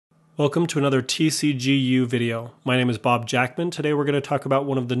Welcome to another TCGU video. My name is Bob Jackman. Today we're going to talk about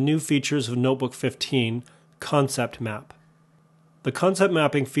one of the new features of Notebook 15, Concept Map. The concept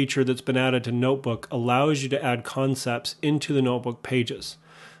mapping feature that's been added to Notebook allows you to add concepts into the Notebook pages.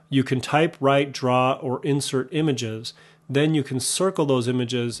 You can type, write, draw, or insert images. Then you can circle those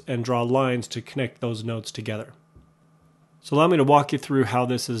images and draw lines to connect those nodes together. So allow me to walk you through how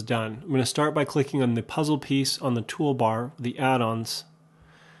this is done. I'm going to start by clicking on the puzzle piece on the toolbar, the add-ons.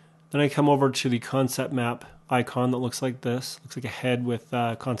 Then I come over to the concept map icon that looks like this. Looks like a head with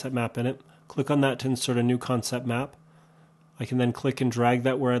concept map in it. Click on that to insert a new concept map. I can then click and drag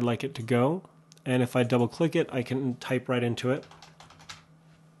that where I'd like it to go. And if I double click it, I can type right into it.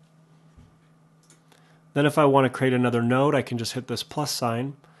 Then if I want to create another node, I can just hit this plus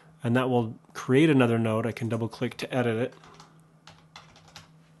sign, and that will create another node. I can double click to edit it.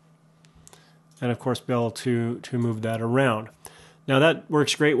 And of course be able to move that around. Now that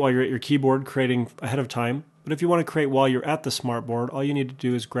works great while you're at your keyboard creating ahead of time, but if you want to create while you're at the smartboard, all you need to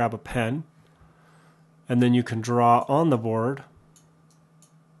do is grab a pen, and then you can draw on the board,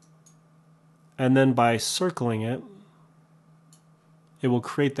 and then by circling it, it will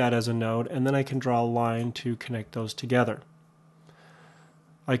create that as a node, and then I can draw a line to connect those together.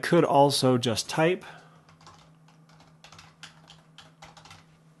 I could also just type,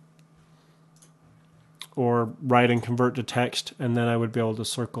 or write and convert to text, and then I would be able to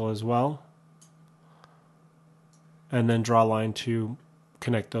circle as well, and then draw a line to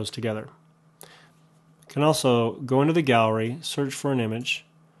connect those together. I can also go into the gallery, search for an image,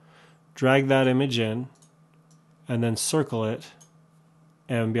 drag that image in, and then circle it,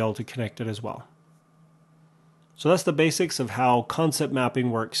 and be able to connect it as well. So that's the basics of how concept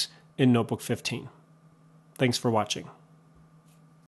mapping works in Notebook 15. Thanks for watching.